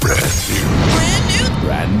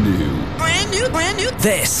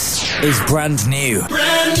This is brand new.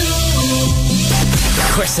 Brand new.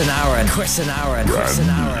 Chris and Aaron. Brand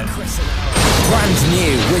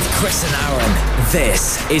new with Chris and Aaron.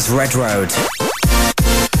 This is Redroad.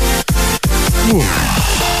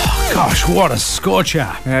 Gosh, what a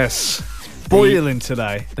scorcher. Yes. Boiling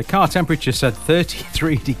today. The car temperature said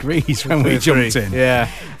 33 degrees when we jumped in. Yeah.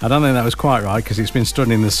 I don't think that was quite right because it's been stood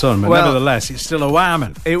in the sun, but nevertheless, it's still a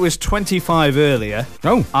whamming. It was 25 earlier.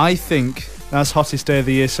 Oh. I think that's hottest day of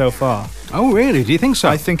the year so far. Oh, really? Do you think so?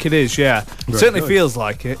 I think it is, yeah. It certainly feels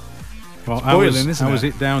like it. Well, it's boiling, isn't it? How was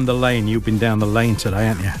it down the lane? You've been down the lane today,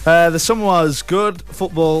 haven't you? The sun was good.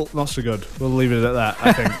 Football, not so good. We'll leave it at that,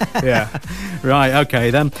 I think. Yeah. Right,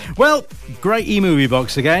 okay then. Well, great e-movie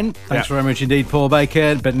box again. Thanks very much indeed, Paul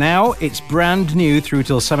Baker. But now it's brand new through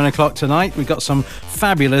till 7 o'clock tonight. We've got some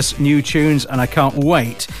fabulous new tunes and I can't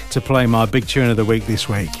wait to play my big tune of the week this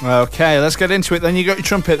week. Okay, let's get into it then. You got your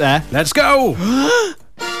trumpet there. Let's go!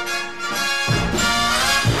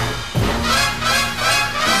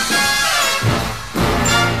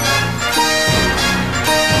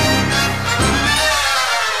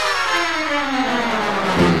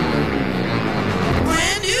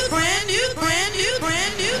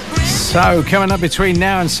 So, coming up between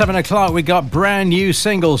now and 7 o'clock, we got brand new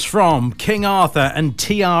singles from King Arthur and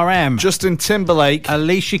TRM, Justin Timberlake,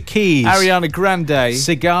 Alicia Keys, Ariana Grande,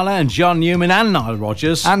 Sigala and John Newman and Nile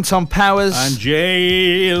Rodgers, Anton Powers, and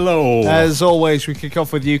J-Lo. As always, we kick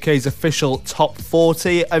off with UK's official top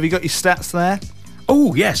 40. Have you got your stats there?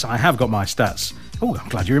 Oh, yes, I have got my stats. Oh, I'm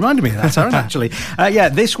glad you reminded me of that, Aaron, actually.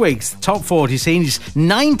 This week's top 40 scene is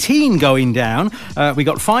 19 going down. We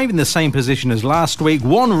got 5 in the same position as last week,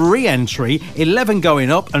 1 re-entry, 11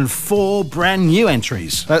 going up, and 4 brand new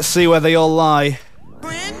entries. Let's see where they all lie.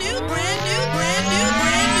 Brand new. The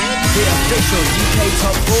official UK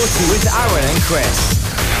top 40 with Aaron and Chris.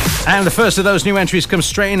 And the first of those new entries comes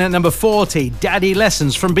straight in at number 40, Daddy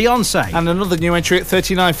Lessons from Beyonce. And another new entry at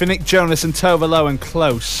 39 for Nick Jonas and Tova Lo and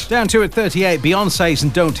Close. Down to at 38, Beyonce's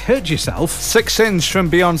and Don't Hurt Yourself. 6 Inch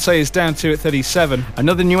from Beyonce is down to at 37.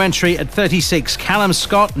 Another new entry at 36, Callum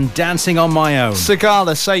Scott and Dancing on My Own.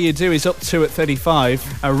 Sigala, Say You Do is up to at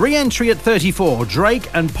 35. A re-entry at 34, Drake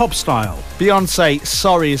and Pop Style. Beyonce,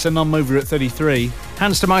 Sorry is a non-mover at 33.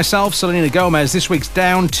 Hands to Myself, Selena Gomez, this week's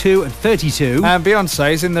down to at 32. And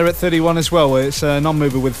Beyonce's in there at 31 as well, where it's a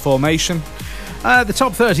non-mover with Formation. The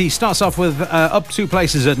top 30 starts off with up 2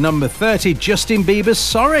 places at number 30, Justin Bieber's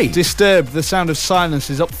Sorry. Disturbed, The Sound of Silence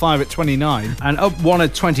is up 5 at 29. And up 1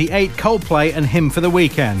 at 28, Coldplay and Him for the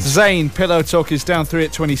Weekend. Zayn, Pillow Talk is down 3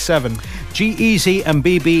 at 27. G-Eazy and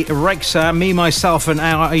BB Rexa, Me, Myself and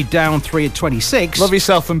I down 3 at 26. Love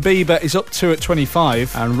Yourself and Bieber is up 2 at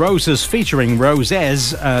 25. And Roses featuring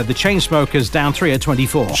Roses, The Chainsmokers down 3 at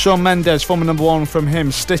 24. Shawn Mendes, former number 1 from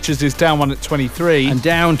him, Stitches is down 1 at 23. And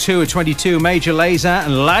down 2 at 22, Major Lazer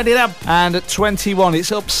and Light It Up. And at 21,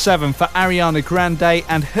 it's up 7 for Ariana Grande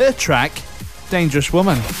and her track, Dangerous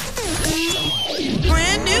Woman.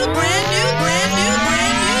 Brand new.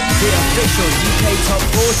 The official UK top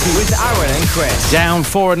 40 with Aaron and Chris. Down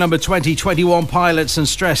 4 at number 20, 21 Pilots and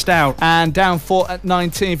Stressed Out. And down 4 at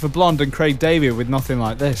 19 for Blonde and Craig David with Nothing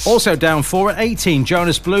Like This. Also down 4 at 18,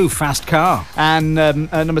 Jonas Blue, Fast Car. And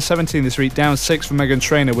at number 17 this week, down 6 for Meghan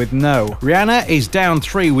Trainor with No. Rihanna is down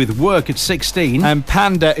 3 with Work at 16. And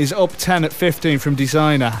Panda is up 10 at 15 from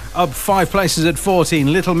Designer. Up 5 places at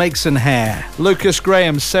 14, Little Mix and Hair. Lucas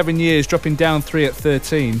Graham, 7 Years, dropping down 3 at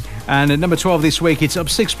 13. And at number 12 this week, it's up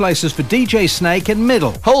 6 places for DJ Snake and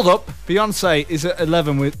Middle. Hold Up, Beyonce is at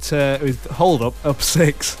 11 with Hold Up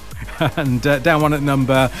 6. And down 1 at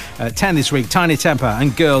number 10 this week, Tiny Temper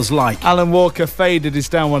and Girls Like. Alan Walker, Faded is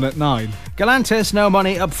down 1 at 9. Galantis, No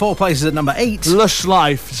Money, up 4 places at number 8. Lush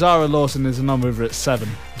Life, Zara Lawson is a non-mover at 7.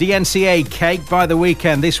 DNCA, Cake by the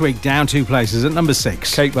Weekend, this week down 2 places at number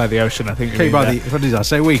 6. Cake by the Ocean, I think. Cake by the, what did I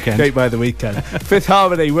say, Weekend? Cake by the Weekend. Fifth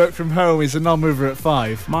Harmony, Work From Home is a non-mover at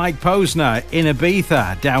 5. Mike Posner, In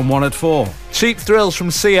Ibiza, down 1 at 4. Cheap Thrills from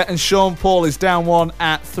Sia and Sean Paul is down 1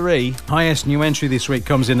 at 3. Highest new entry this week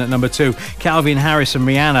comes in at number 2, Calvin Harris and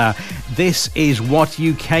Rihanna, This Is What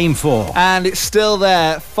You Came For. And it's still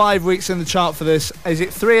there, 5 weeks in the chart for this. Is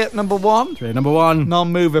it 3 at number 1? 3 at number 1.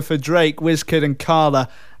 Non-mover for Drake, Wizkid and Carla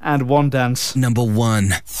and One Dance. Number 1.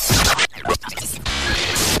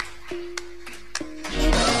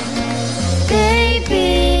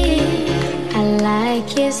 Baby, I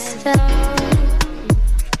like your stuff.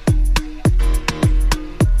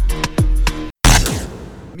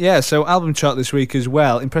 Yeah, so album chart this week as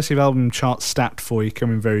well. Impressive album chart stacked for you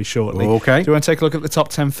coming very shortly. Okay. Do you want to take a look at the top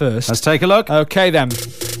 10 first? Let's take a look. Okay then.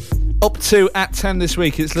 Up 2 at 10 this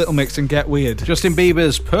week, it's Little Mix and Get Weird. Justin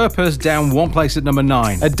Bieber's Purpose down 1 place at number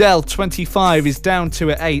 9. Adele, 25, is down 2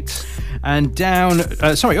 at 8. And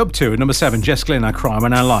up 2 at number 7, Jess Glynn, I Cry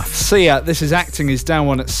When I Laugh. Sia, This Is Acting, is down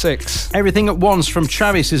 1 at 6. Everything at Once from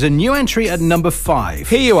Travis is a new entry at number 5.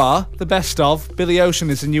 Here You Are, the best of, Billy Ocean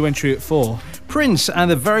is a new entry at 4. Prince and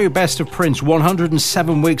the very best of Prince,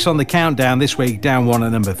 107 weeks on the countdown this week, down 1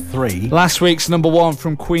 at number 3. Last week's number 1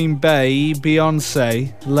 from Queen Bey,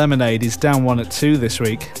 Beyonce, Lemonade, is down 1 at 2 this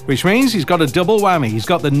week. Which means he's got a double whammy. He's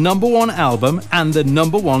got the number 1 album and the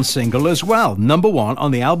number 1 single as well. Number 1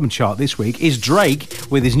 on the album chart this week is Drake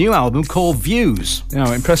with his new album called Views.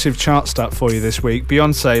 Now, impressive chart stat for you this week.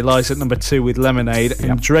 Beyonce lies at number 2 with Lemonade,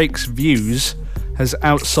 and Drake's Views has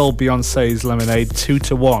outsold Beyonce's Lemonade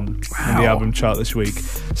 2-1 in the album chart this week.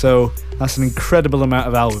 So that's an incredible amount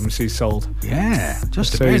of albums he's sold. Yeah,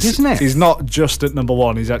 just a bit, isn't it? He's not just at number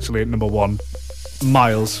 1, he's actually at number 1,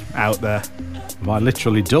 miles out there. By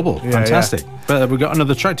literally double. Fantastic. Yeah. But we've got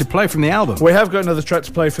another track to play from the album. We have got another track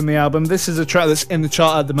to play from the album. This is a track that's in the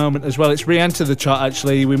chart at the moment as well. It's re-entered the chart,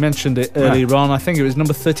 actually. We mentioned it earlier on. I think it was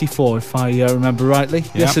number 34, if I remember rightly.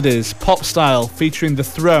 Yeah. Yes, it is. Pop Style, featuring The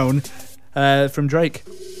Throne from Drake.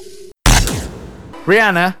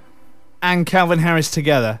 Rihanna and Calvin Harris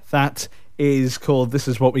together. That is called This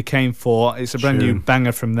Is What We Came For. It's a brand new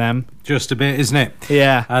banger from them. Just a bit, isn't it?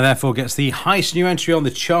 Yeah. And therefore gets the highest new entry on the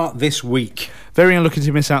chart this week. Very unlucky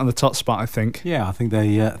to miss out on the top spot, I think. Yeah, I think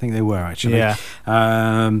they were, actually. Yeah.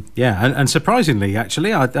 And surprisingly,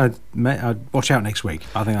 actually, I'd watch out next week.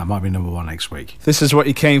 I think that might be number 1 next week. This Is What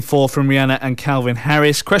You Came For from Rihanna and Calvin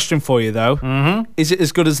Harris. Question for you, though. Mm-hmm. Is it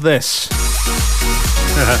as good as this?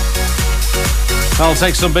 I'll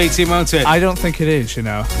take some beating, won't it? I don't think it is, you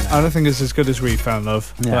know. No. I don't think it's as good as We Found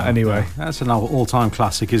Love. Yeah, but anyway. Yeah. That's an all-time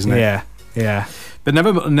classic, isn't it? Yeah, yeah. But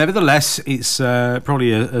nevertheless, it's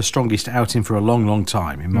probably a strongest outing for a long, long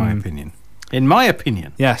time, in my opinion. In my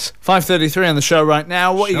opinion. Yes. 5:33 on the show right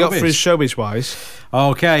now. What you got for his showbiz-wise?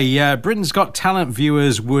 Okay, Britain's Got Talent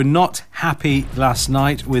viewers were not happy last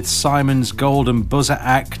night with Simon's Golden Buzzer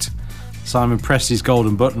act. Simon pressed his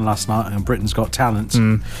golden button last night on Britain's Got Talent.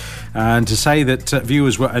 And to say that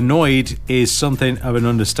viewers were annoyed is something of an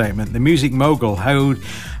understatement. The music mogul, who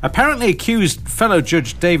apparently accused fellow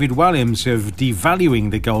judge David Walliams of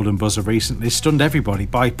devaluing the golden buzzer recently, stunned everybody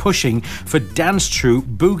by pushing for dance troupe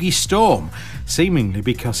Boogie Storm, seemingly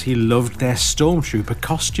because he loved their stormtrooper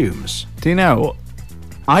costumes. Do you know,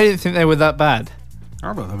 I didn't think they were that bad.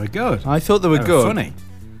 I thought they were good. I thought they were good. Funny.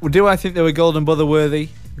 Do I think they were golden buzzer worthy?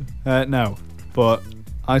 No, but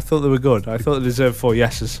I thought they were good. I thought they deserved 4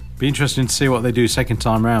 yeses. Be interesting to see what they do second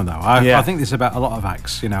time round, though. I think this is about a lot of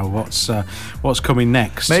acts. You know, what's coming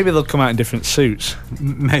next. Maybe they'll come out in different suits.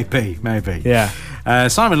 Maybe. Yeah.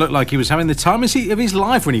 Simon looked like he was having the time of his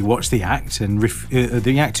life when he watched the act, and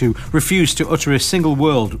the act who refused to utter a single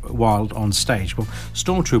word while on stage. Well,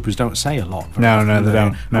 stormtroopers don't say a lot. No, they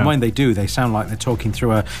don't. And when they do, they sound like they're talking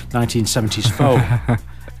through a 1970s phone.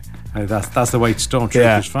 That's the way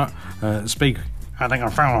stormtroopers speak. I think I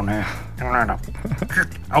found on here.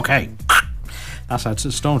 Okay. That's how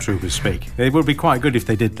stormtroopers speak. It would be quite good if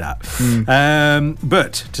they did that.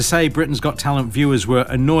 But to say Britain's Got Talent viewers were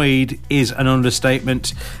annoyed is an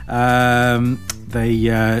understatement.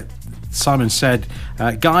 Simon said,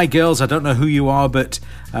 "Guy, girls, I don't know who you are, but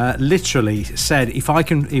literally said, if we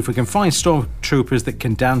can find stormtroopers that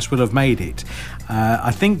can dance, we'll have made it.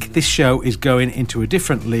 I think this show is going into a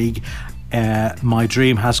different league. My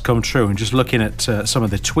dream has come true." And just looking at some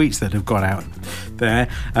of the tweets that have gone out there,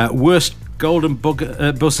 worst golden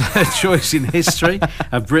buzzer choice in history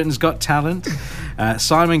of Britain's Got Talent.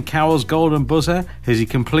 Simon Cowell's golden buzzer, has he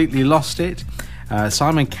completely lost it?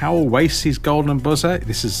 Simon Cowell wastes his golden buzzer.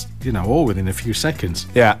 This is, all within a few seconds.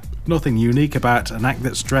 Yeah. Nothing unique about an act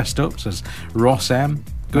that's dressed up, says Ross M.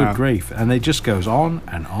 Good grief. And it just goes on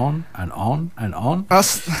and on and on and on.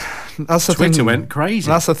 That's the Twitter thing. went crazy.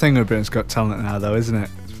 That's the thing with Britain's Got Talent now, though, isn't it?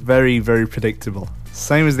 It's very, very predictable.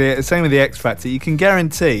 Same with the X Factor. You can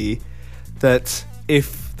guarantee that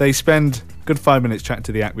if they spend a good 5 minutes chatting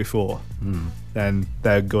to the act before, then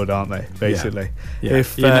they're good, aren't they? Basically, yeah.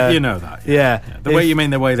 If you know that. Yeah. The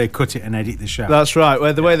way they cut it and edit the show. That's right.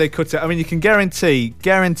 Well, the way they cut it. I mean, you can guarantee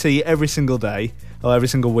every single day or every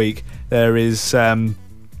single week there is a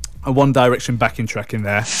One Direction backing track in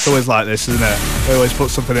there. It's always like this, isn't it? They always put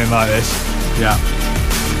something in like this. Yeah.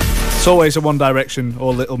 It's always a One Direction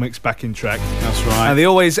or Little Mix backing track. That's right. And they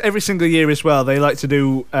always, every single year as well, they like to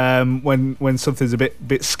do when something's a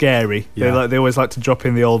bit scary. Yeah. They always like to drop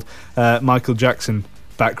in the old Michael Jackson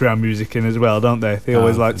background music in as well, don't they? They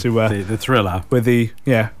always like to the Thriller with the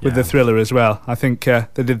Thriller as well. I think they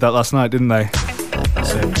did that last night, didn't they?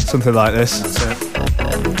 That's it. Something like this. That's it.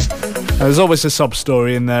 There's always a sob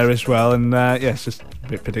story in there as well, and it's just a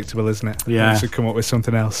bit predictable, isn't it? Yeah. They should come up with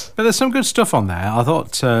something else. But there's some good stuff on there. I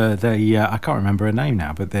thought I can't remember her name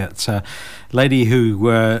now, but that lady who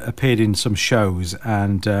appeared in some shows,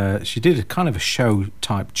 and she did a kind of a show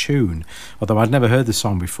type tune, although I'd never heard the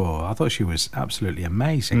song before. I thought she was absolutely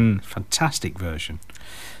amazing. Fantastic version.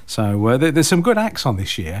 So there's some good acts on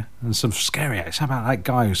this year, and some scary acts. How about that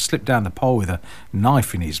guy who slipped down the pole with a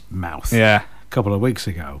knife in his mouth? Yeah. Couple of weeks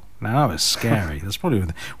ago. Now that was scary. That's probably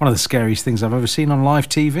one of the scariest things I've ever seen on live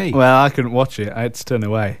TV. Well, I couldn't watch it. I had to turn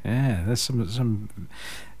away. Yeah, there's some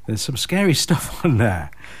scary stuff on there,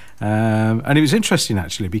 and it was interesting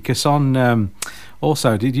actually because on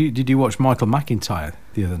also did you watch Michael McIntyre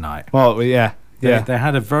the other night? Well, yeah. Yeah, they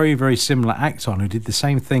had a very, very similar act on who did the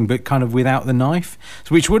same thing, but kind of without the knife,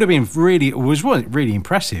 which would have been wasn't really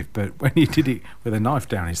impressive. But when he did it with a knife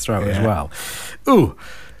down his throat as well, ooh.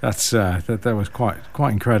 That was quite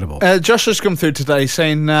incredible. Josh has come through today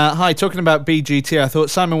saying, hi, talking about BGT, I thought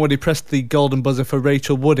Simon Woody pressed the golden buzzer for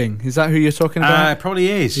Rachel Wooding. Is that who you're talking about? It probably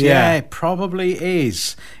is. Yeah, it probably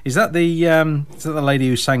is. Is that the lady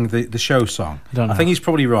who sang the show song? I don't know. I think he's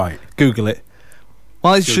probably right. Google it.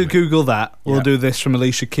 Well, I should Google that. We'll do this from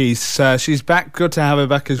Alicia Keys. She's back. Good to have her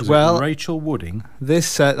back as well. Rachel Wooding.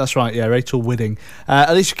 That's right. Yeah, Rachel Wooding.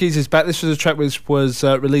 Alicia Keys is back. This was a track which was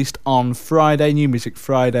released on Friday, New Music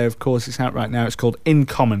Friday. Of course, it's out right now. It's called In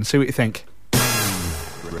Common. See what you think.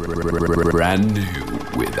 Brand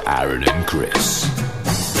new with Aaron and Chris.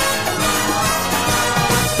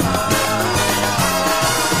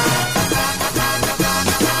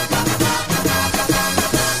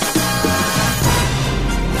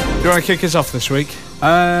 Do you want to kick us off this week?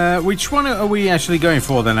 Which one are we actually going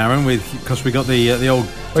for then, Aaron? Because we got the old.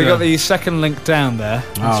 We got the second link down there.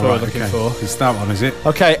 That's what we're looking for. It's that one, is it?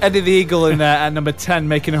 Okay, Eddie the Eagle in there at number 10,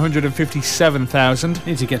 making 157,000.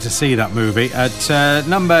 Need to get to see that movie. At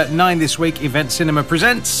number 9 this week, Event Cinema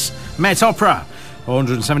presents Met Opera.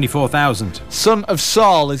 174,000. Son of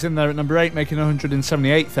Saul is in there at number 8, making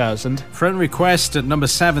 178,000. Friend Request at number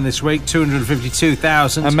 7 this week,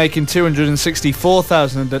 252,000. And making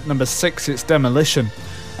 264,000. At number 6, it's Demolition.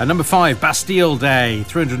 At number 5, Bastille Day,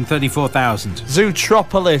 334,000.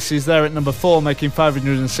 Zootropolis is there at number 4, making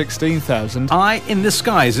 516,000. Eye in the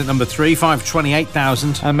Skies at number 3,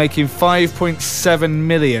 528,000. And making 5.7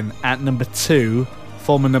 million at number 2,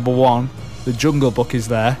 former number 1. The Jungle Book is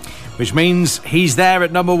there. Which means he's there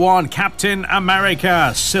at number 1. Captain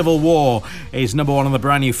America Civil War is number 1 on the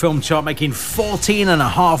brand new film chart, making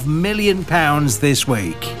 £14.5 million this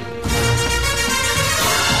week.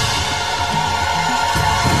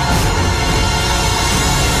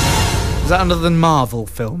 Is that another Marvel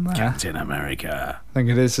film there? Captain America. I think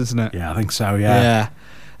it is, isn't it? Yeah, I think so, yeah.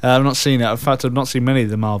 I've not seen it. In fact, I've not seen many of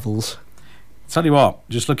the Marvels. Tell you what,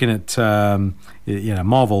 just looking at,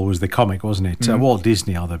 Marvel was the comic, wasn't it? Walt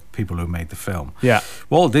Disney are the people who made the film. Yeah.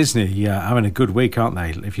 Walt Disney, having a good week, aren't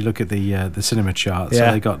they? If you look at the cinema chart. So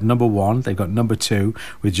they got number 1, they've got number 2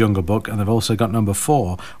 with Jungle Book, and they've also got number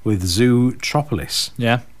 4 with Zootropolis.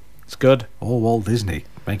 Yeah, it's good. All Walt Disney,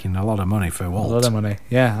 making a lot of money for Walt. A lot of money,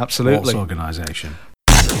 yeah, absolutely. Walt's organisation.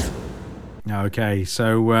 Okay,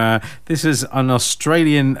 so this is an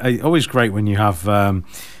Australian... always great when you have...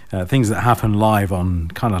 things that happen live on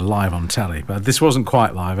telly, but this wasn't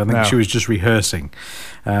quite live. I think she was just rehearsing.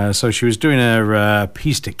 So she was doing her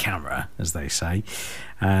piece to camera, as they say,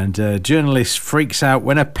 and a journalist freaks out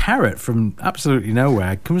when a parrot from absolutely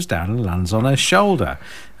nowhere comes down and lands on her shoulder.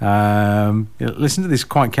 Listen to this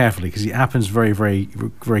quite carefully because it happens very, very,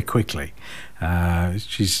 very quickly.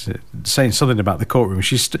 She's saying something about the courtroom.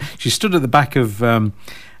 She stood at the back of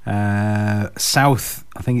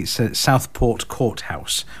Southport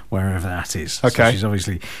Courthouse, wherever that is. Okay. So she's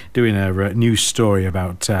obviously doing a news story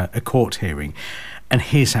about a court hearing, and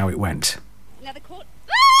here's how it went. Now the court.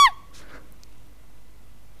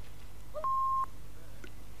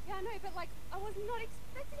 Yeah, I know, but I was not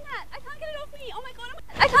expecting that. I can't get it off me. Oh my god!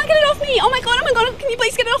 I can't get it off me. Oh my god! Can you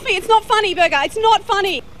please get it off me? It's not funny, Burger. It's not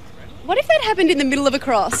funny. What if that happened in the middle of a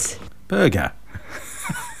cross? Burger.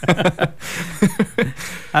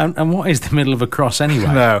 and what is the middle of a cross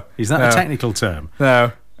anyway? No. Is that a technical term?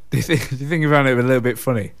 No. Do you think you found it a little bit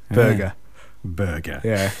funny? Burger. Burger.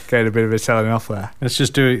 Yeah, getting a bit of a telling off there. Let's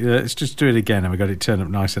just do it. Let's just do it again, and we got it turned up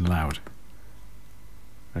nice and loud.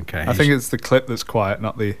 Okay. I think it's the clip that's quiet,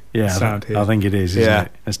 not the sound here. I think it is. Isn't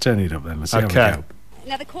it? Let's turn it up then. Let's see how we go.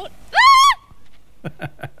 Now the court. Yeah,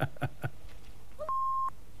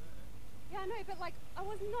 I know, but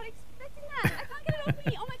was not expecting that. I can't get it off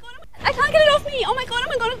me. Oh my god. I can't get it off me. Oh my god.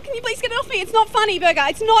 Can you please get it off me? It's not funny, Burger.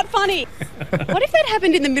 It's not funny. What if that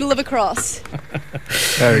happened in the middle of a cross?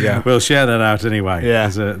 There we go. We'll share that out anyway. Yeah.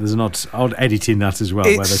 There's an odd edit in that as well,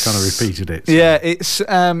 where they kind of repeated it. So. Yeah,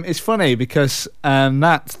 it's funny because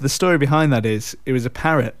the story behind that is it was a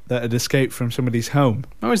parrot that had escaped from somebody's home.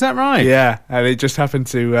 Oh, is that right? Yeah, and it just happened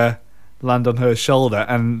to land on her shoulder,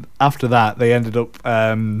 and after that they ended up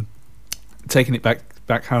taking it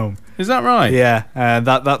back home. Is that right? Yeah,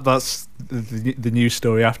 that's the news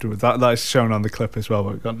story afterwards. That is shown on the clip as well.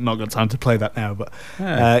 We've not got time to play that now, but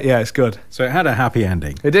yeah, it's good. So it had a happy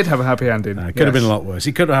ending. It did have a happy ending. It could have been a lot worse.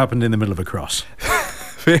 It could have happened in the middle of a cross.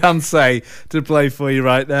 Beyonce to play for you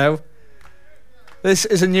right now. This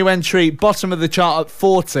is a new entry, bottom of the chart at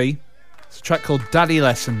 40. It's a track called Daddy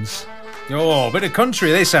Lessons. Oh, a bit of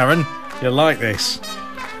country this, Aaron. You'll like this.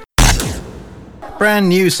 Brand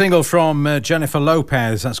new single from Jennifer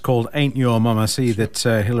Lopez. That's called Ain't Your Mum. I see that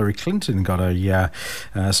Hillary Clinton got a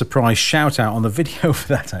surprise shout out on the video for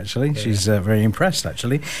that, actually. Yeah. She's very impressed,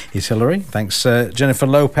 actually. Is Hillary. Thanks, Jennifer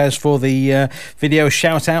Lopez, for the video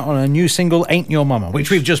shout out on a new single, Ain't Your Mama,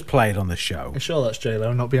 which we've just played on the show. I'm sure that's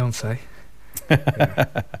J-Lo, not Beyonce.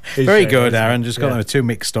 Yeah. Very good, Aaron. Just got them two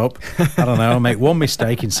mixed up. I don't know. Make one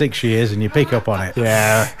mistake in 6 years and you pick up on it.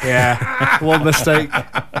 Yeah. One mistake.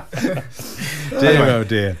 Dear, oh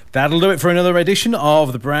dear. That'll do it for another edition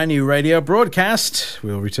of the brand new radio broadcast.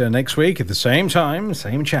 We'll return next week at the same time,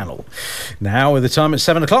 same channel. Now, with the time at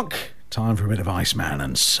 7 o'clock, time for a bit of Iceman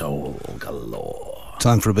and Soul Galore.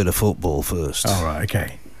 Time for a bit of football first. All right,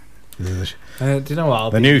 okay. Do you know what?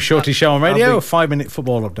 The new Shorty Show on radio, a 5-minute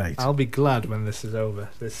football update. I'll be glad when this is over.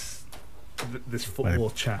 This football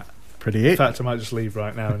chat. Pretty it. In fact, I might just leave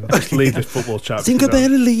right now and just leave this football chat. I think I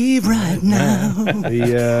better leave right now.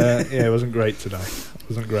 It wasn't great today. It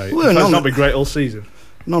wasn't great. Well, it's not been great all season.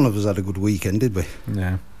 None of us had a good weekend, did we?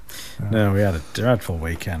 No, we had a dreadful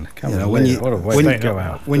weekend. What a way to go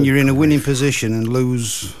out. When you're in a winning position and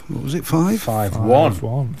lose, what was it, 5?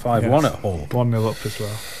 5-1. 5-1 at Hull. 1-0 up as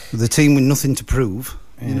well. The team with nothing to prove.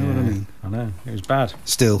 You know what I mean? I know. It was bad.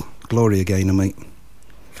 Still, glory again, mate.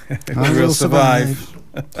 I will survive.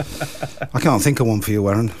 I can't think of one for you,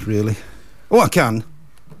 Warren, really. Oh, I can.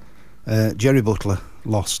 Jerry Butler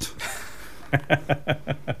lost.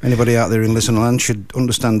 Anybody out there in Listenerland should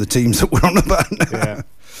understand the teams that we're on about now. Yeah.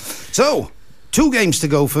 So, 2 games to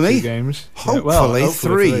go for me. 2 games. Hopefully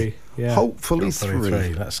 3. Yeah. Hopefully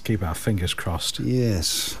 3. Let's keep our fingers crossed.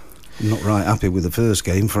 Yes. I'm not right happy with the first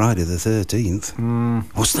game, Friday the 13th.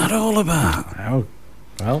 What's that all about? Oh,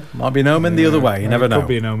 well, might be an omen the other way. You never know. Could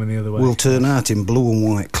be an omen the other way. We'll turn out in blue and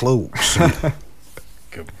white cloaks. And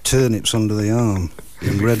turnips under the arm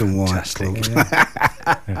in red and white cloaks.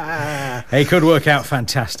 Yeah. It could work out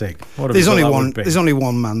fantastic. There's only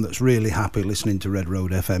one man that's really happy listening to Redroad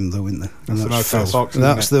FM, though, isn't there? And that's Phil. Fox,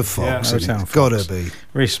 that's the Fox. Yeah. Gotta be.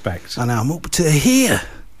 Respect. And I'm up to here.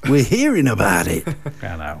 We're hearing about it.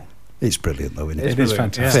 I know. It's brilliant, though, isn't it? It is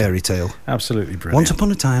fantastic. Fairy tale. Absolutely brilliant. Once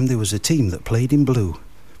upon a time, there was a team that played in blue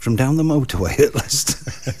from down the motorway at Leicester.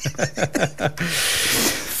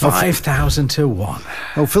 5,000 to 1.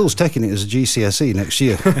 Oh, Phil's taking it as a GCSE next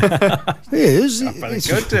year. He is.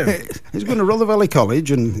 He's going to Rother Valley College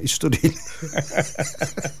and he's studying.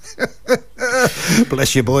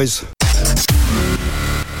 Bless you, boys.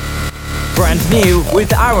 Brand new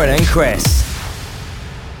with Aaron and Chris.